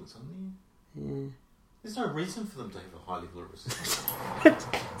wheel that's on there. Yeah. There's no reason for them to have a high level of resistance.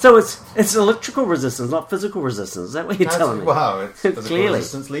 So it's electrical resistance, not physical resistance. Is that what you're telling me? Wow, it's physical Clearly.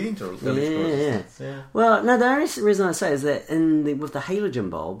 resistance leading to electrical resistance. Yeah. Well, no, the only reason I say is that with the halogen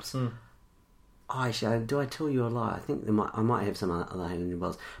bulbs, actually, do I tell you a lie? I think I might have some other halogen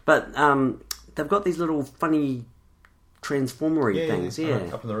bulbs, but they've got these little funny transformery things. Yeah,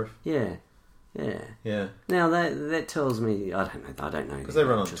 up on the roof. Yeah. Now that tells me I don't know Because they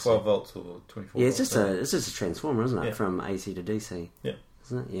run on 12 volts or 24. Yeah, it's volts, just a transformer, isn't it? Yeah. From AC to DC. Yeah.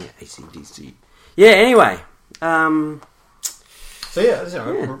 Isn't it? Yeah, AC DC. Yeah. Anyway, So yeah,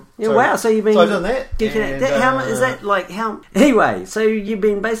 so, wow. So you've been I've done that. How much is that? Like how? Anyway, so you've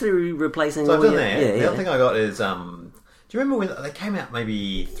been basically replacing. So I've all done your, that. The other thing I got is do you remember when they came out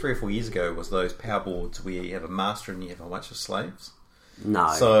maybe 3 or 4 years ago? Was those power boards where you have a master and you have a bunch of slaves?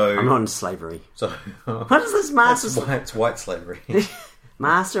 No, so I'm not in slavery. So what is this master? It's white slavery.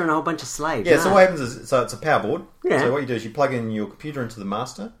 Master and a whole bunch of slaves. Yeah. No. So what happens is, so it's a power board. Yeah. So what you do is you plug in your computer into the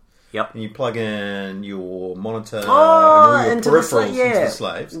master. Yep. And you plug in your monitor and all your peripherals into the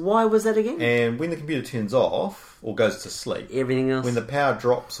slaves. Why was that again? And when the computer turns off or goes to sleep, everything else. When the power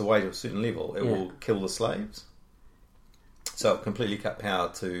drops away to a certain level, it will kill the slaves. So it completely cut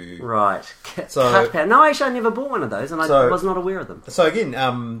power to... Right. Cut power. No, actually, I never bought one of those, and I was not aware of them. So again,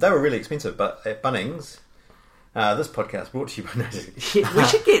 they were really expensive, but at Bunnings, this podcast brought to you by... we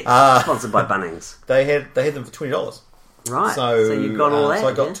should get sponsored by Bunnings. They had them for $20. Right. So you've got all that. So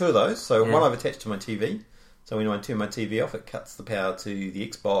I got 2 of those. So one I've attached to my TV. So when I turn my TV off, it cuts the power to the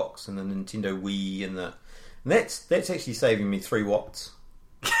Xbox and the Nintendo Wii and that's actually saving me 3 watts.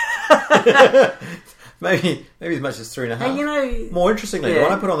 maybe as much as 3.5. Hey, more interestingly, the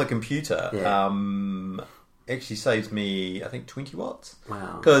one I put on the computer actually saves me, I think, 20 watts.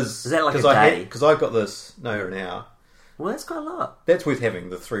 Wow. Because is that like a day? Because I've got this an hour. Well, that's quite a lot. That's worth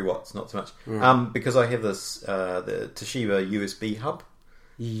having, the 3 watts, not so much. Yeah. Because I have this the Toshiba USB hub.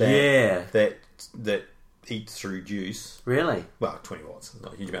 That eats through juice. Really? Well, 20 watts,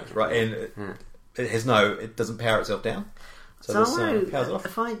 not a huge amount, right? And it doesn't power itself down. So this powers it off.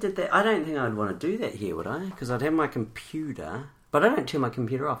 If I did that, I don't think I'd want to do that here, would I? Because I'd have my computer, but I don't turn my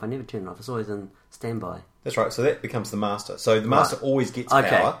computer off. I never turn it off. It's always in standby. That's right. So that becomes the master. So the master always gets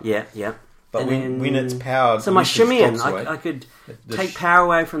power. Okay. Yeah. But when it's powered, so my shimmy-in, I could take power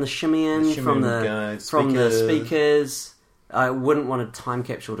away from the shimmy-in, from the speakers. I wouldn't want a time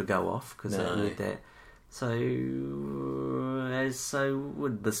capsule to go off because I need that. So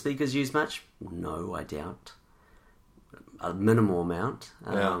would the speakers use much? No, I doubt. A minimal amount.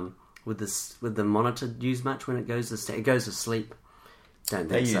 Would the monitor use much when it goes to sleep? Don't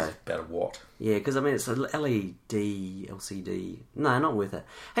think so. Use about a watt. Yeah, because it's a LED, LCD. No, not worth it.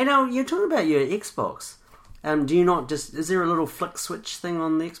 Hey, now you're talking about your Xbox. Do you not just? Is there a little flick switch thing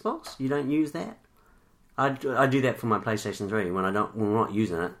on the Xbox? You don't use that? I do that for my PlayStation 3. When I'm not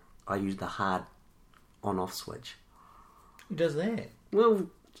using it, I use the hard on-off switch. Who does that? Well,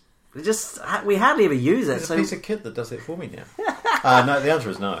 we hardly ever use it. There's a piece of kit that does it for me now. No, the answer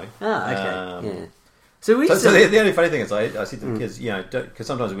is no. Okay. Yeah. So the only funny thing is, I said to the kids, because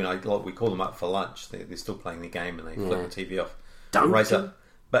sometimes when we call them up for lunch, they're still playing the game and they flip the TV off, race up.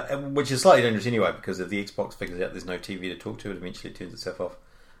 But which is slightly dangerous anyway, because if the Xbox figures out there's no TV to talk to, it eventually turns itself off.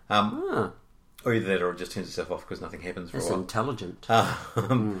 Or either that, or it just turns itself off because nothing happens for a while. That's intelligent.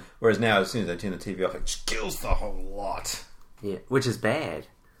 Whereas now, as soon as they turn the TV off, it just kills the whole lot. Yeah, which is bad.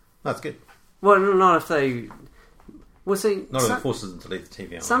 That's good. Well, not if they. Well, see, not if it forces them to leave the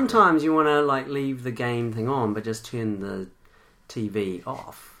TV on. Sometimes you want to leave the game thing on, but just turn the TV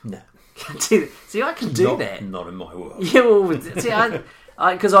off. No. See, I can do that. Not in my world. Yeah, well, see,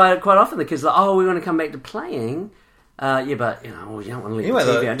 because I quite often the kids are like, we want to come back to playing. But you don't want to leave the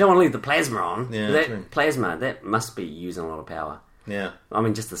TV on. Don't want to leave the plasma on. Yeah, that plasma, that must be using a lot of power. Yeah. I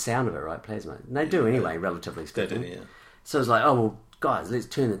mean, just the sound of it, right? Plasma. And they do anyway, relatively speaking. They do, yeah. So it's like, guys, let's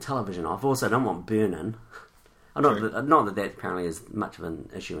turn the television off. Also, I don't want burning. Not that apparently is much of an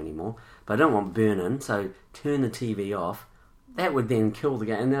issue anymore, but I don't want burning, so turn the TV off. That would then kill the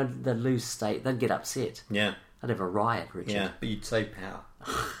game, and they'd lose state. They'd get upset. Yeah. I'd have a riot, Richard. Yeah, but you'd save power.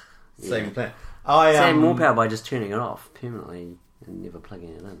 Save more power by just turning it off permanently and never plugging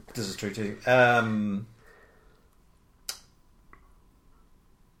it in. This is true too. No,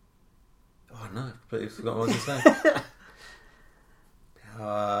 completely forgot what I was going to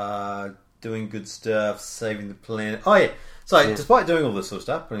say. Doing good stuff, saving the planet. Oh yeah. So despite doing all this sort of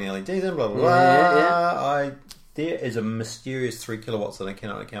stuff, putting LEDs in, blah blah blah, there is a mysterious 3 kilowatts that I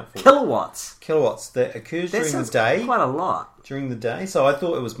cannot account for. Kilowatts that occurs during the day. Quite a lot during the day. So I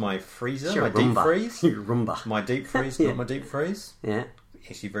thought it was my freezer, my deep freeze. Roomba. My deep freeze, not my deep freeze. Yeah.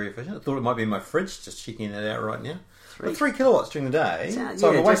 Actually, very efficient. I thought it might be my fridge. Just checking that out right now. But 3 kilowatts during the day. So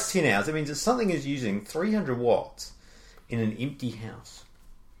I'm awake for 10 hours. It means that something is using 300 watts in an empty house.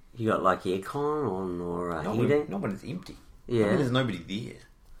 You got aircon on or heating? Not when it's empty. Yeah. When there's nobody there.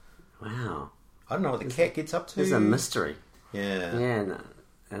 Wow. I don't know what the cat gets up to. It's a mystery. Yeah. Yeah, no.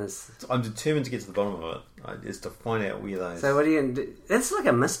 And I'm determined to get to the bottom of it. Is to find out where those... So what do you do? It's like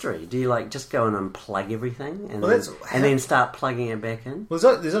a mystery. Do you just go and unplug everything and, then start plugging it back in? Well,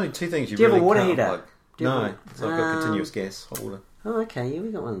 there's only 2 things you do you really have a water can't heater? plug. No. So I've got continuous gas, hot water. Oh, okay. Yeah,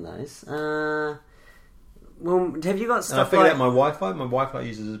 we got one of those. Well, have you got And I stuff figured like... out my Wi-Fi. My Wi-Fi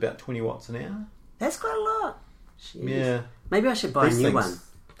uses about 20 watts an hour. That's quite a lot. Jeez. Yeah. Maybe I should buy a new one.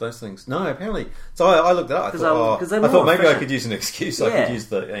 Those things. No, apparently. So I looked it up. I thought maybe efficient. I could use an excuse. Yeah. I could use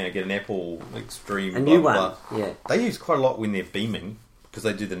get an Apple Extreme. A new blah, one. blah. Yeah. They use quite a lot when they're beaming because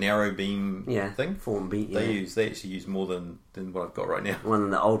they do the narrow beam thing. Form beam. Yeah. They actually use more than what I've got right now. One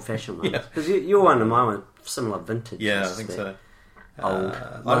of the old-fashioned ones. Yeah. Because your one and mine were similar vintage. Yeah, I think so. Old.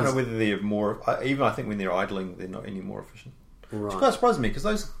 I don't know whether they're more. Even I think when they're idling, they're not any more efficient. Right. Which quite surprised me because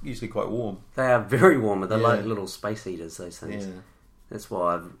those are usually quite warm. They are very warm. They're like little space heaters, those things. Yeah. That's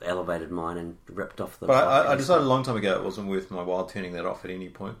why I've elevated mine and ripped off the... But I decided a long time ago it wasn't worth my while turning that off at any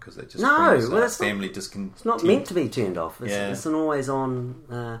point because it just brings family discontent. It's not meant to be turned off. It's an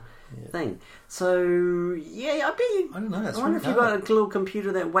always-on thing. So, yeah, I bet you... I don't know. I wonder if you've got a little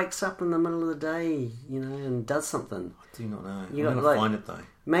computer that wakes up in the middle of the day, and does something. I do not know. I'm You going got, to find it though.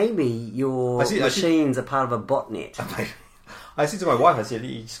 Maybe your machines are part of a botnet. I said to my wife, I said,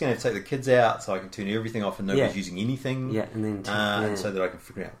 you're just going to have to take the kids out so I can turn everything off and nobody's using anything. Yeah, and then... and so that I can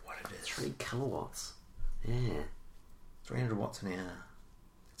figure out what it is. 3 kilowatts. Yeah. 300 watts an hour.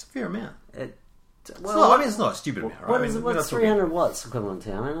 It's a fair amount. It's not a stupid amount, right? What's 300 watts equivalent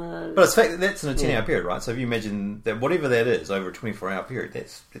to? But it's fact that's in a 10-hour period, right? So if you imagine that whatever that is over a 24-hour period,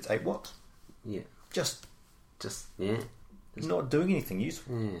 it's 8 watts. Yeah. Just yeah. not doing anything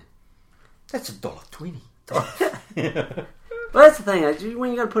useful. Yeah. That's $1.20. Well, that's the thing.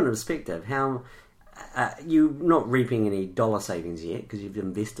 When you got to put it in perspective, how you're not reaping any dollar savings yet because you've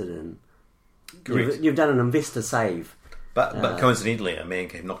invested in. Correct. You've done an investor save. But coincidentally, a man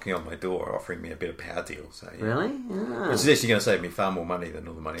came knocking on my door offering me a better power deal. So Really? which is actually going to save me far more money than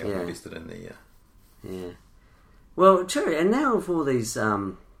all the money I've invested in the. Yeah. Well, true. And now with all these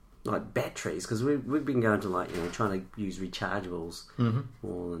like batteries, because we've been going to trying to use rechargeables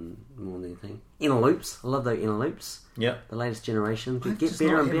more than anything. Inner loops. I love those inner loops. Yeah. The latest generation. I've Get just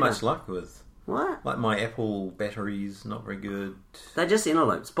better not and had better. much luck with. What? Like my Apple batteries, not very good. They're just inner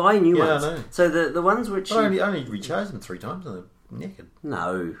loops. Buy new ones. I know. So the ones which... I only recharge them 3 times and they're naked.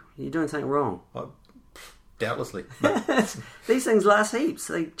 No. You're doing something wrong. Doubtlessly. These things last heaps.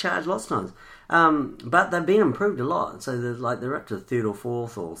 They charge lots of times. But they've been improved a lot. So they're up to the 3rd or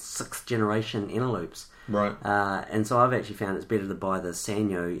 4th or 6th generation inner loops. Right. And so I've actually found it's better to buy the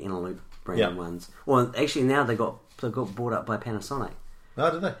Sanyo inner loop brand ones. Well, actually now they got bought up by Panasonic. Oh,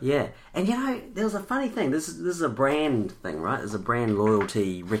 did they? Yeah. And there was a funny thing. This is a brand thing, right? It's a brand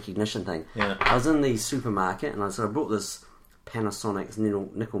loyalty recognition thing. Yeah. I was in the supermarket and I bought this Panasonic's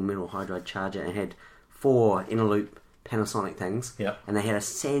nickel metal hydride charger and it had 4 inner loop Panasonic things. Yeah. And they had a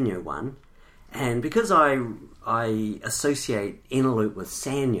Sanyo one. And because I associate inner loop with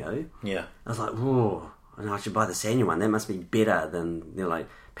Sanyo, I was like, whoa, and I should buy the Sanyo one. That must be better than,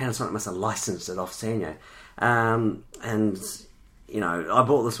 Panasonic must have licensed it off Sanyo. And, I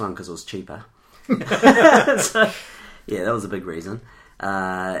bought this one because it was cheaper. So, yeah, that was a big reason.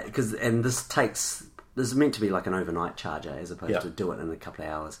 And this is meant to be like an overnight charger as opposed to do it in a couple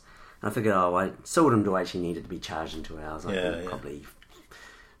of hours. And I figured, I seldom do I actually need it to be charged in 2 hours. I can probably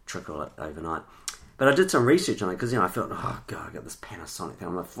trickle it overnight. But I did some research on it because I felt, oh god, I got this Panasonic thing.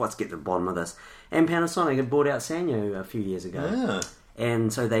 I'm like, let's get to the bottom of this. And Panasonic had bought out Sanyo a few years ago. Yeah.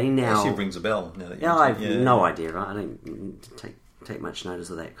 And so they now... Actually rings a bell. Now that I have no idea, right? I don't take much notice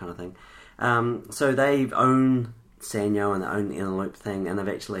of that kind of thing. So they own Sanyo and they own the inner loop thing, and they've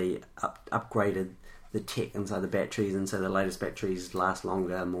actually upgraded the tech inside the batteries, and so the latest batteries last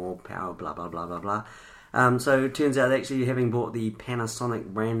longer, more power, blah, blah, blah, blah, blah. So it turns out actually having bought the Panasonic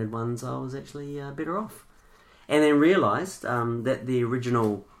branded ones, I was actually better off. And then realised that the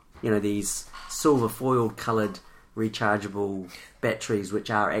original, these silver foil coloured rechargeable batteries, which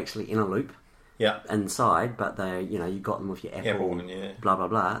are actually inner loop inside, but they, you got them with your Apple blah, blah,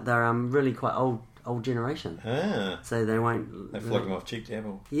 blah. They're really quite old generation. Ah. So they won't... They flog them off cheap to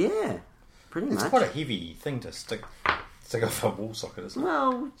Apple. Yeah, pretty much. It's quite a heavy thing to stick off a wall socket, isn't it?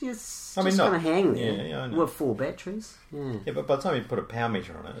 Well, just going to hang there. Yeah, I know. With 4 batteries. Yeah. Yeah, but by the time you put a power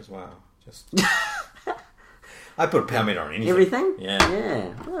meter on it as well, just... I put a power meter on anything. Everything? Yeah.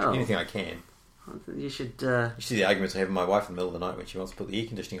 Yeah. Well, anything I can. You should... You see the arguments I have with my wife in the middle of the night when she wants to put the air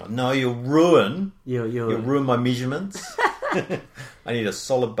conditioning on. No, you'll ruin my measurements. I need a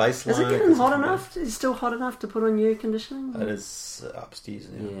solid baseline. Is it getting hot enough? Is it still hot enough to put on your air conditioning? It is upstairs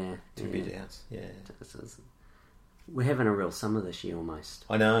now. Yeah. 2-bed house. Yeah. We're having a real summer this year almost.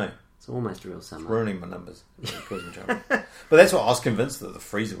 I know. It's almost a real summer. It's ruining my numbers. But that's what I was convinced that the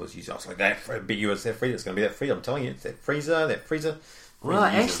freezer was used. I was like, I bet you it's that freezer. It's going to be that freezer. I'm telling you, it's that freezer. Well,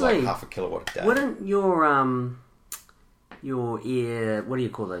 actually, like half a kilowatt a day. Wouldn't your your ear. What do you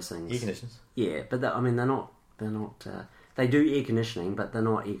call those things? Air conditioners. Yeah, but they're not. They're not. They do air conditioning, but they're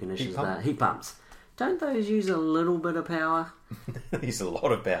not air conditioners. They're heat pumps. Don't those use a little bit of power? They use a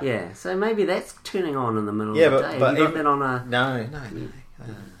lot of power. Yeah, so maybe that's turning on in the middle of the day. But you got that on a... No.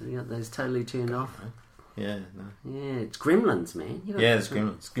 You got those totally turned off? Yeah, no. Yeah, it's gremlins, man. It's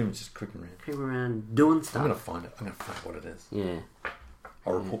gremlins. Gremlins just creeping around. Creeping around doing stuff. I'm going to find it. I'm going to find what it is. Yeah.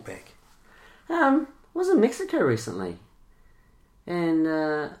 I'll report back. Was in Mexico recently. And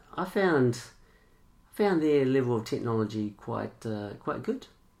I found their level of technology quite good.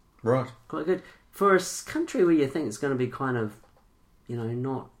 Right. Quite good. For a country where you think it's going to be kind of,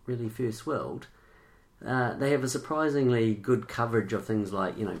 not really first world, they have a surprisingly good coverage of things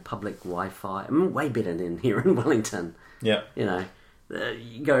like, public Wi-Fi. I mean, way better than here in Wellington. Yeah.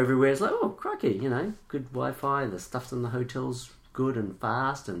 You go everywhere, it's like, oh, crikey, good Wi-Fi. The stuff in the hotel's good and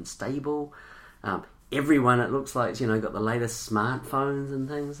fast and stable. Everyone, it looks like, got the latest smartphones and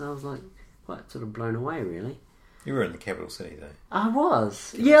things. I was like, quite sort of blown away, really. You were in the capital city, though. I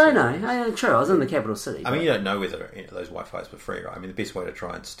was. I know. True, I was in the capital city. I mean, you don't know whether those Wi-Fis were free, right? I mean, the best way to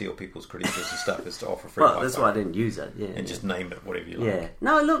try and steal people's credentials and stuff is to offer free Wi-Fi. That's why I didn't use it, And just name it whatever you like. Yeah.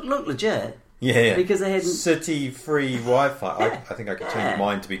 No, look legit. Yeah. Because they had... City-free Wi-Fi. Yeah. I think I could change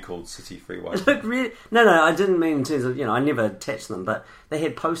mine to be called city-free Wi-Fi. It looked really... No, I didn't mean in terms of, I never attached them, but they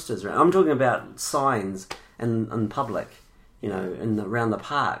had posters around. I'm talking about signs in public, around the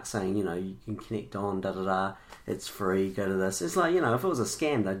park saying, you can connect on, da-da-da. It's free, go to this. It's like, if it was a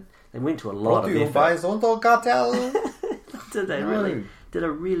scam, they went to a lot of effort. They really did a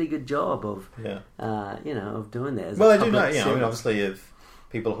really good job of, of doing that. Well, they do know, I mean, obviously if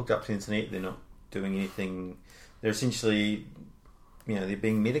people are hooked up to the internet, they're not doing anything, they're essentially, they're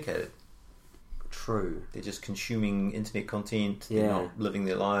being medicated. True. They're just consuming internet content, they're not living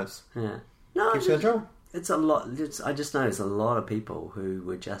their lives. Yeah. No, keeps you in trouble. It's a lot, I just noticed a lot of people who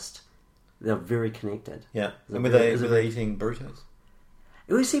were just... They're very connected. Yeah. And were they eating burritos?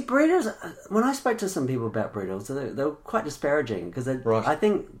 You see, burritos... When I spoke to some people about burritos, they were quite disparaging because I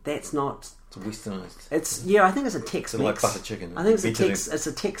think that's not... It's westernised. I think it's a Tex-Mex. It's like butter chicken. I think it's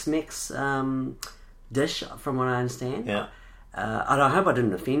a Tex-Mex dish, from what I understand. Yeah. I hope I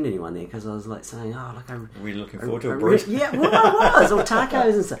didn't offend anyone there because I was like saying, I'm really looking forward to a burrito. Yeah, well, I was, or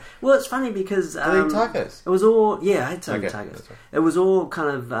tacos and stuff. Well, it's funny because Did they eat tacos? It was all I had some tacos. Right. It was all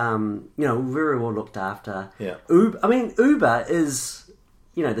kind of very well looked after. Yeah. Uber is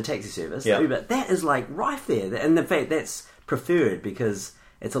the taxi service. Yeah. Uber, that is like rife there, and in fact that's preferred because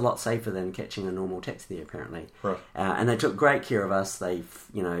it's a lot safer than catching a normal taxi there apparently. Right. And they took great care of us. They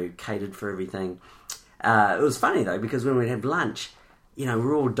catered for everything. It was funny though because when we'd have lunch,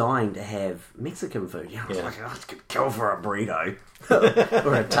 we're all dying to have Mexican food. I was like, I could kill for a burrito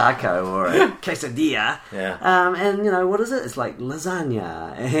or a taco or a quesadilla. Yeah. And what is it? It's like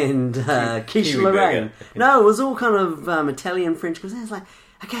lasagna and quiche Lorraine. No, it was all kind of Italian, French cuisine. It's like,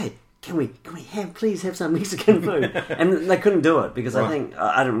 okay, can we please have some Mexican food? And they couldn't do it because I think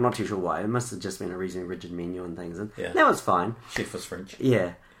I'm not too sure why. It must have just been a reasonably rigid menu and things, and that was fine. Chef was French.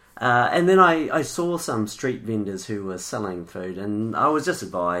 Yeah. And then I saw some street vendors who were selling food, and I was just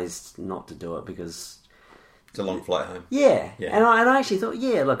advised not to do it because it's a long flight home. Yeah. And I actually thought,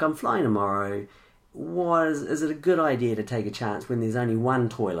 look, I'm flying tomorrow. Is it a good idea to take a chance when there's only one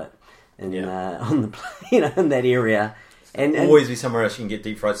toilet on the plane, in that area? And always be somewhere else you can get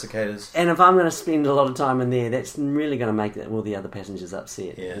deep fried cicadas. And if I'm going to spend a lot of time in there, that's really going to make all the other passengers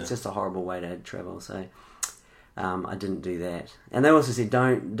upset. Yeah. It's just a horrible way to travel. So I didn't do that. And they also said,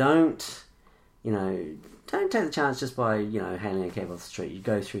 don't take the chance just by hailing a cab off the street. You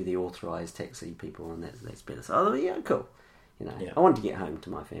go through the authorised taxi people, and that's better. So I thought, cool. I wanted to get home to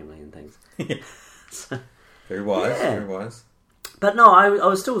my family and things. So, very wise. Very wise. But no, I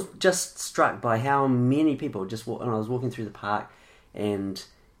was still just struck by how many people when I was walking through the park, and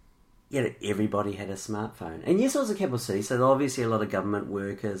everybody had a smartphone. And yes, it was a capital city, so obviously a lot of government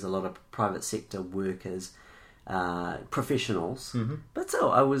workers, a lot of private sector workers, professionals. Mm-hmm. But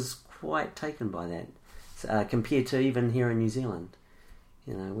still, I was quite taken by that compared to even here in New Zealand.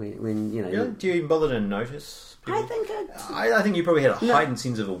 When do you even bother to notice people? I think you probably had a heightened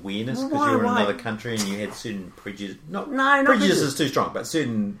sense of awareness because you were in another country and you had certain prejudice. Not prejudice is too strong, but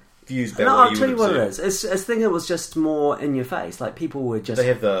certain views about what you would I'll tell you what it is. I think it was just more in your face. Like people were just... They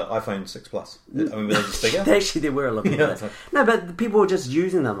have the iPhone 6 Plus. I mean, were they just bigger? Actually, there were a lot of them. No, but people were just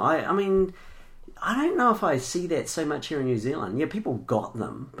using them. I mean, I don't know if I see that so much here in New Zealand. Yeah, people got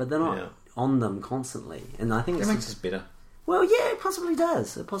them, but they're not on them constantly. And I think it makes us better. Well, yeah, it possibly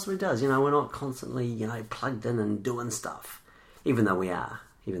does. We're not constantly, plugged in and doing stuff. Even though we are.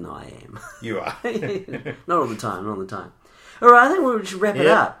 Even though I am. You are. Not all the time. All right, I think we should wrap it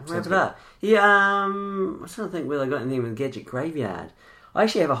up. sounds Yeah, I'm trying to think whether I got anything with Gadget Graveyard. I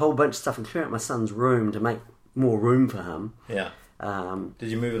actually have a whole bunch of stuff, including my son's room, to make more room for him. Yeah. Did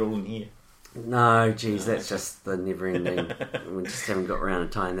you move it all in here? No, geez, that's just the never-ending. We just haven't got around to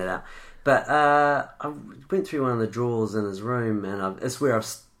tying that out. But I went through one of the drawers in his room, and it's where I've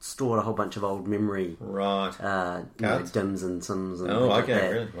stored a whole bunch of old memory, Right. DIMMs and Sims and Oh, things like okay,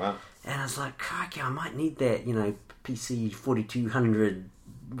 that. really? Wow. And I was like, crikey, I might need that, PC 4200,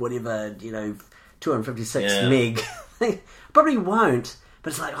 whatever, 256 meg. Probably won't,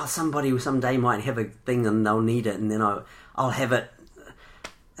 but it's like, somebody someday might have a thing and they'll need it, and then I'll have it.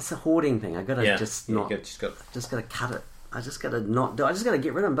 It's a hoarding thing. I gotta just gotta cut it. I just gotta not do. I just gotta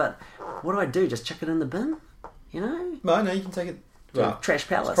get rid of them. But what do I do? Just chuck it in the bin? No, you can take it. Well, trash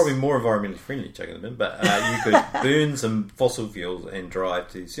palace. It's probably more environmentally friendly chucking them in, but you could burn some fossil fuels and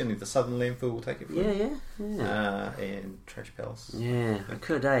drive to certainly the southern landfill will take it for Yeah. and trash palace. Yeah, I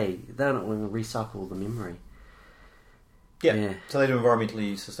could, They don't want to recycle the memory. Yeah. So they do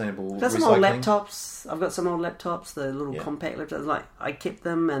environmentally sustainable Got some recycling. old laptops. I've got some old laptops, the little compact laptops. Like, I kept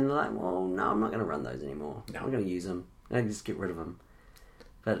them and well, no, I'm not going to run those anymore. No. I'm going to use them. I just get rid of them.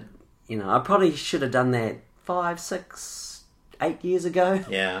 But, I probably should have done that 5, 6... 8 years ago.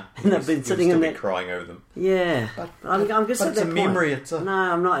 Yeah. And I've been sitting in there crying over them. Yeah. I'm just at that point. Memory. No,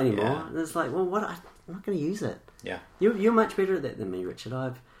 I'm not anymore. Yeah. And it's like, well, what? I'm not going to use it. Yeah. You're much better at that than me, Richard. I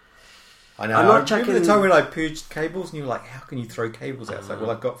know. I'm not remember the time when I purged cables and you were like, how can you throw cables out? It's like,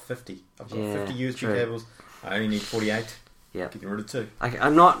 well, I've got 50. I've got 50 USB cables. I only need 48. Yeah. Getting rid of 2.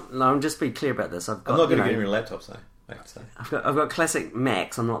 I'm just be clear about this. I'm not going to get rid of laptops, though. I have to say. I've got classic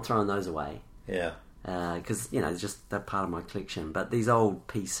Macs. I'm not throwing those away. Yeah. Because it's just that part of my collection. But these old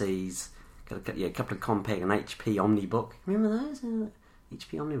PCs, got a couple of compact and HP Omnibook. Remember those? HP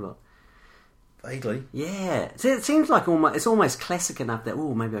Omnibook. Vaguely. Yeah. See, it seems like it's almost classic enough that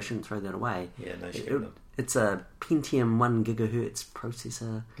maybe I shouldn't throw that away. Yeah, no, shouldn't. It's a Pentium 1 gigahertz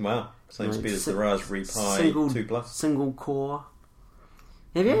processor. Wow, same speed as the Raspberry Pi 2 Plus. Single core.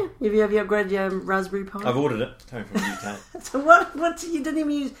 Have you? Have you upgraded your Raspberry Pi? I've ordered it. It's coming from the UK. So what? You didn't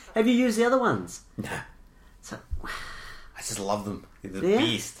even use... Have you used the other ones? No. So, I just love them. They're the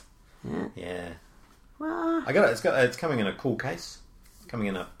best. Yeah. Well... It's coming in a cool case. Coming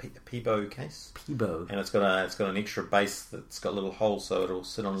in a Peebo case. Peebo. And it's got an extra base that's got little holes so it'll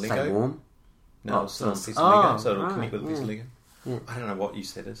sit on Lego. Stay warm? No, it'll sit on a piece of Lego. So it'll connect with a piece of Lego. Yeah. I don't know what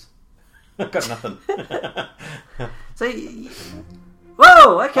use that is. I've got nothing. So...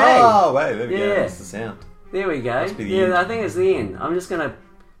 Whoa! Okay. Oh, wait, there we go. That's the sound. There we go. Must be the end. I think it's the end. I'm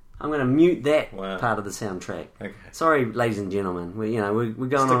gonna mute that part of the soundtrack. Okay. Sorry, ladies and gentlemen. We're going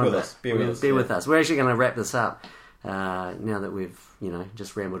Stick on with a us. bit. Bear with us. We're actually going to wrap this up now that we've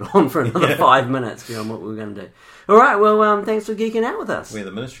just rambled on for another 5 minutes beyond what we were going to do. All right. Well, thanks for geeking out with us. We're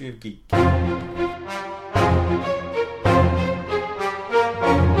the Ministry of Geek.